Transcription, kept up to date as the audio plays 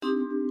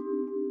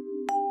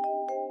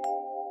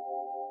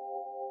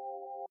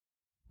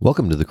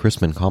Welcome to the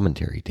Chrisman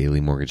Commentary Daily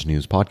Mortgage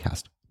News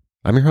Podcast.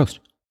 I'm your host,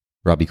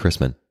 Robbie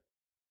Chrisman.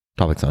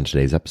 Topics on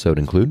today's episode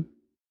include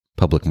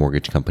public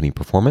mortgage company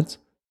performance,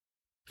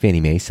 Fannie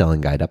Mae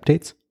selling guide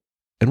updates,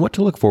 and what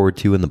to look forward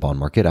to in the bond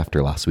market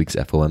after last week's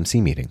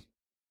FOMC meeting.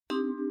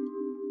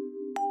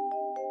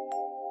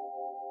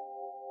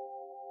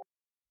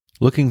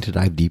 Looking to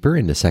dive deeper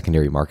into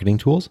secondary marketing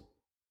tools?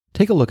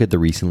 Take a look at the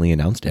recently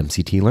announced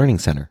MCT Learning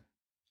Center.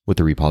 With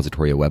a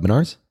repository of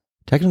webinars,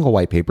 technical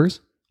white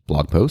papers,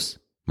 blog posts,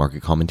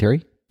 market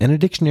commentary, and a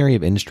dictionary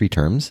of industry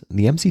terms,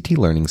 the MCT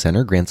Learning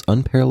Center grants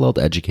unparalleled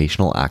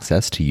educational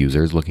access to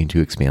users looking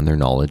to expand their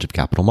knowledge of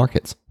capital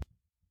markets.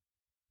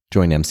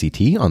 Join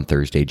MCT on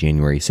Thursday,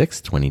 January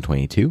 6,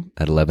 2022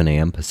 at 11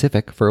 a.m.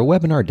 Pacific for a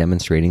webinar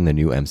demonstrating the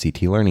new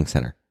MCT Learning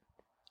Center.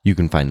 You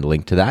can find a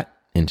link to that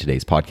in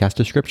today's podcast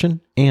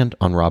description and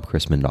on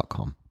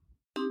robchrisman.com.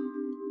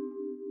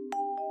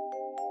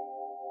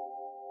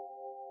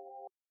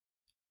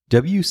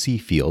 W.C.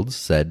 Fields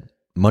said,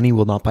 "Money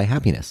will not buy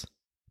happiness,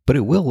 but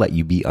it will let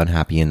you be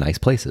unhappy in nice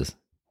places."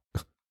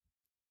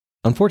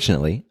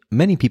 Unfortunately,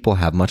 many people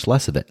have much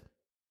less of it.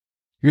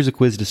 Here's a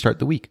quiz to start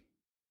the week.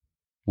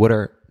 What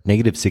are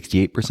negative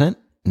 68%,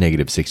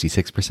 negative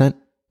 66%,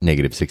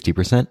 negative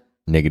 60%,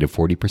 negative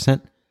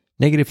 40%,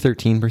 negative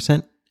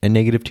 13%, and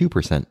negative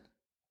 2%?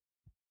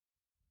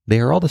 They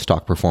are all the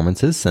stock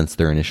performances since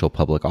their initial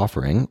public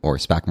offering, or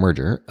SPAC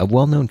merger, of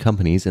well-known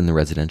companies in the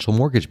residential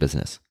mortgage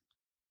business.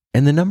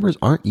 And the numbers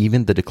aren't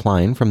even the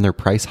decline from their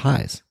price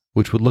highs,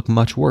 which would look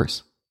much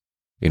worse.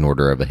 In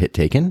order of a hit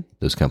taken,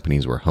 those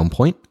companies were Home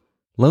Point,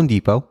 Loan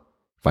Depot,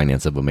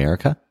 Finance of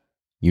America,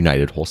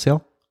 United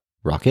Wholesale,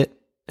 Rocket,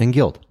 and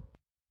Guild.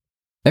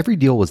 Every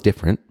deal was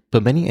different,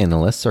 but many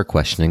analysts are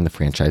questioning the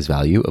franchise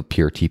value of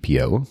pure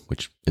TPO,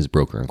 which is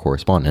broker and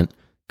correspondent,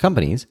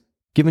 companies,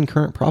 given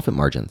current profit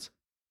margins.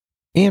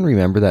 And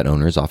remember that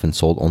owners often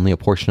sold only a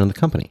portion of the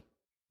company.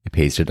 It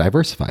pays to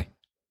diversify.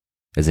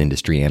 As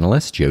industry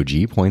analyst Joe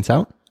G points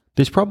out,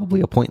 there's probably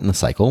a point in the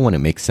cycle when it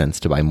makes sense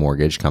to buy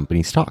mortgage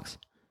company stocks,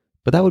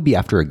 but that would be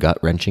after a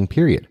gut-wrenching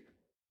period,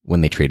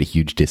 when they trade at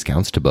huge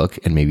discounts to book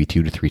and maybe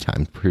 2 to 3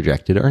 times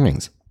projected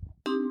earnings.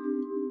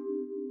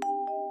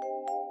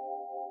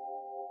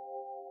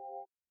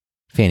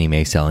 Fannie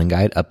Mae Selling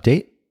Guide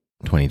Update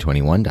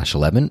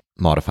 2021-11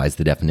 modifies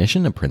the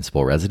definition of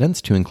principal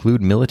residence to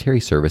include military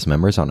service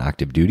members on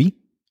active duty,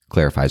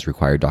 clarifies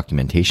required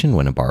documentation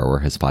when a borrower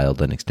has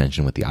filed an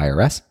extension with the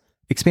IRS,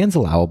 expands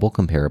allowable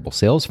comparable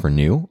sales for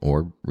new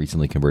or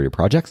recently converted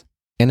projects,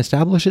 and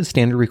establishes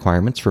standard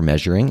requirements for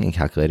measuring and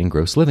calculating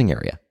gross living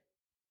area.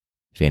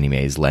 Fannie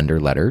Mae's Lender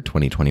Letter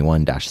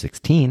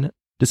 2021-16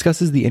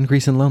 discusses the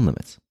increase in loan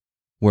limits,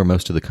 where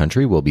most of the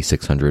country will be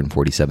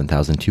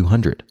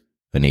 $647,200,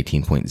 an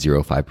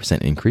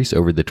 18.05% increase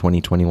over the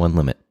 2021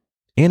 limit,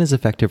 and is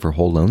effective for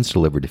whole loans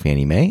delivered to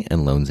Fannie Mae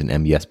and loans in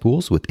MBS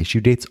pools with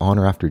issue dates on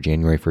or after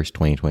January 1st,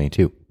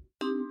 2022.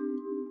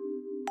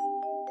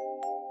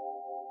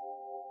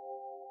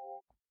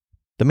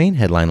 The main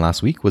headline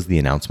last week was the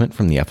announcement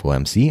from the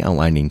FOMC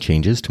outlining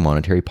changes to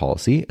monetary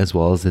policy as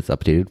well as its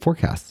updated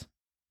forecasts.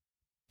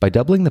 By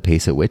doubling the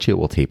pace at which it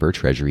will taper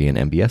Treasury and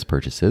MBS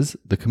purchases,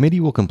 the committee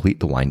will complete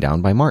the wind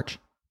down by March.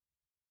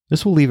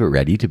 This will leave it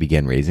ready to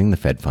begin raising the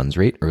Fed funds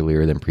rate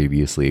earlier than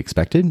previously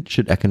expected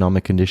should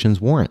economic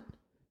conditions warrant.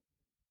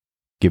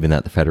 Given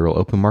that the Federal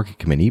Open Market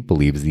Committee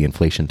believes the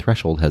inflation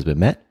threshold has been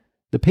met,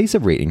 the pace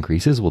of rate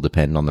increases will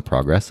depend on the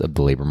progress of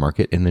the labor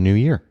market in the new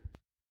year.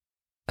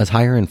 As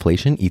higher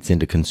inflation eats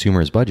into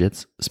consumers'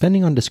 budgets,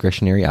 spending on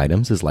discretionary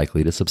items is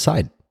likely to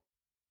subside.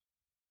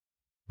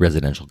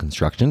 Residential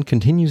construction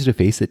continues to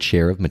face its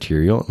share of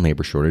material and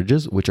labor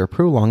shortages, which are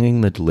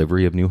prolonging the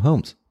delivery of new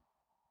homes.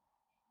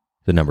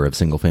 The number of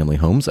single-family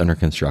homes under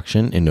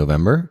construction in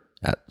November,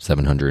 at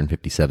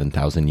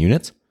 757,000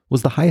 units,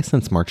 was the highest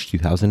since March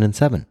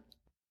 2007.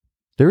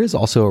 There is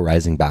also a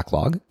rising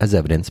backlog, as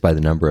evidenced by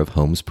the number of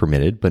homes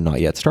permitted but not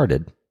yet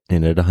started,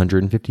 and at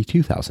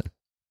 152,000.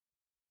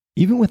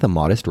 Even with a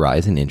modest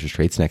rise in interest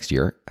rates next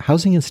year,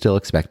 housing is still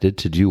expected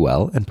to do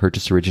well and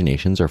purchase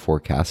originations are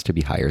forecast to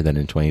be higher than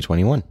in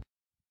 2021.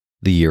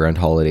 The year-end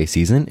holiday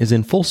season is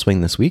in full swing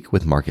this week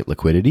with market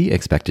liquidity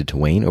expected to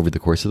wane over the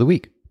course of the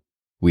week.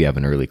 We have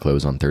an early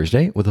close on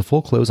Thursday with a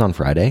full close on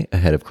Friday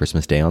ahead of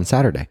Christmas Day on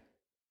Saturday.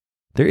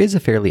 There is a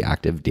fairly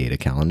active data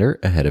calendar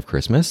ahead of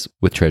Christmas,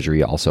 with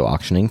Treasury also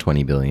auctioning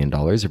 $20 billion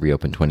of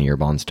reopened 20-year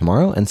bonds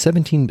tomorrow and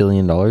 $17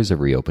 billion of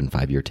reopened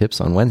 5-year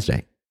TIPS on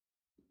Wednesday.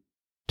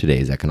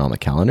 Today's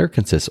economic calendar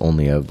consists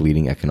only of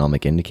leading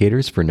economic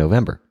indicators for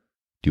November,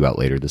 due out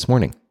later this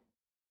morning.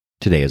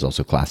 Today is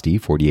also Class D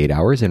 48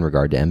 hours in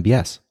regard to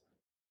MBS.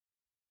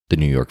 The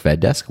New York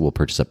Fed desk will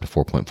purchase up to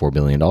 $4.4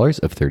 billion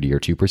of 30-year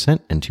 2%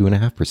 and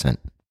 2.5%.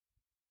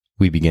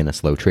 We begin a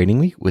slow trading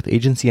week with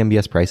agency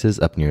MBS prices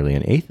up nearly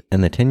an eighth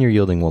and the 10-year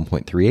yielding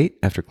 1.38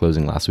 after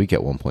closing last week at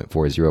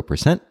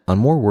 1.40% on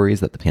more worries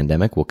that the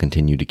pandemic will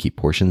continue to keep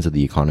portions of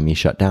the economy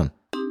shut down.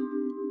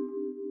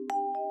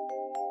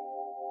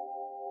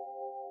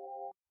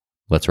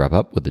 Let's wrap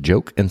up with a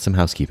joke and some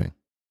housekeeping.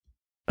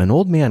 An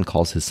old man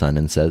calls his son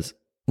and says,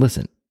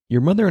 "Listen, Your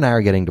mother and I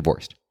are getting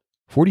divorced.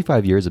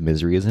 45 years of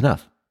misery is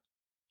enough.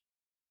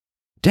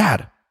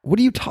 Dad, what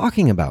are you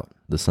talking about?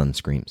 The son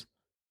screams.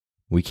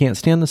 We can't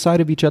stand the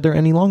sight of each other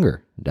any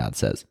longer, Dad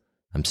says.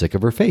 I'm sick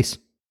of her face.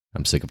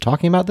 I'm sick of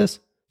talking about this,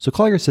 so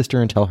call your sister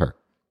and tell her.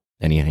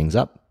 And he hangs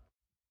up.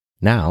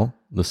 Now,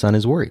 the son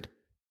is worried.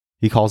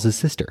 He calls his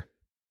sister.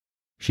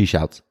 She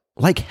shouts,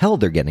 like hell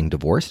they're getting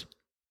divorced.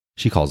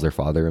 She calls their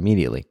father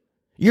immediately.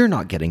 You're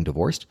not getting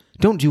divorced.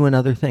 Don't do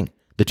another thing.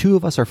 The two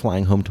of us are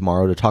flying home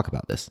tomorrow to talk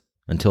about this.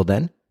 Until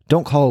then,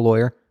 don't call a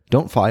lawyer.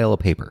 Don't file a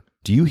paper.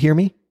 Do you hear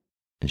me?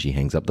 And she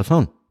hangs up the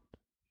phone.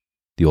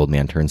 The old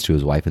man turns to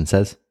his wife and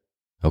says,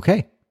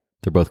 okay,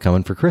 they're both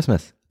coming for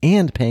Christmas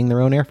and paying their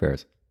own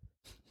airfares.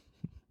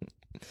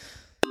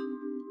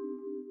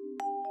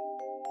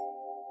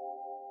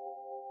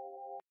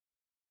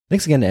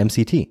 Thanks again to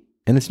MCT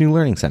and its new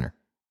learning center.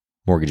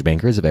 Mortgage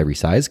bankers of every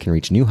size can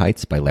reach new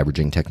heights by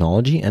leveraging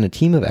technology and a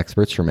team of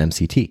experts from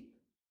MCT.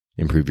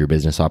 Improve your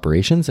business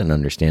operations and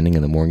understanding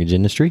of the mortgage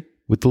industry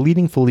with the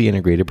leading fully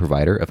integrated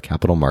provider of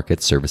capital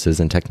markets services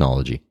and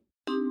technology.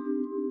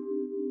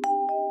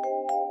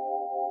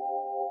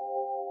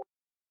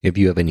 If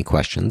you have any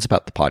questions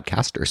about the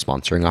podcast or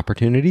sponsoring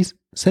opportunities,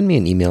 send me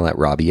an email at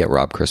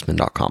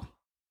robbie@robchrisman.com.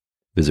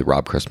 Visit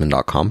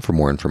robchrisman.com for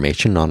more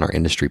information on our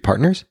industry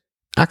partners,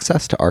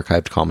 access to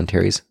archived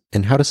commentaries,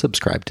 and how to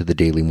subscribe to the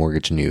daily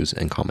mortgage news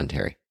and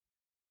commentary.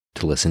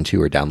 To listen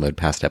to or download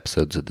past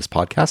episodes of this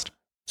podcast,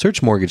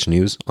 search Mortgage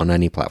News on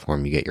any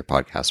platform you get your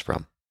podcasts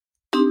from.